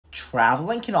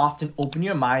Traveling can often open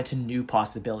your mind to new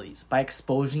possibilities by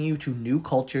exposing you to new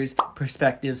cultures,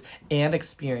 perspectives, and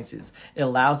experiences. It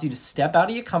allows you to step out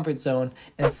of your comfort zone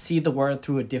and see the world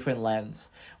through a different lens.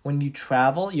 When you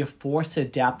travel, you're forced to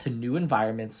adapt to new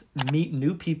environments, meet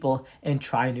new people, and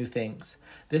try new things.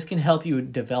 This can help you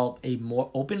develop a more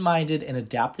open-minded and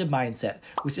adaptive mindset,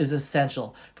 which is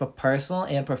essential for personal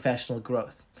and professional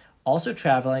growth. Also,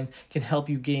 traveling can help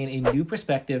you gain a new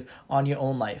perspective on your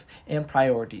own life and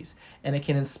priorities, and it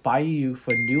can inspire you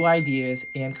for new ideas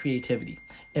and creativity.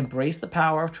 Embrace the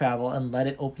power of travel and let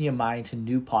it open your mind to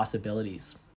new possibilities.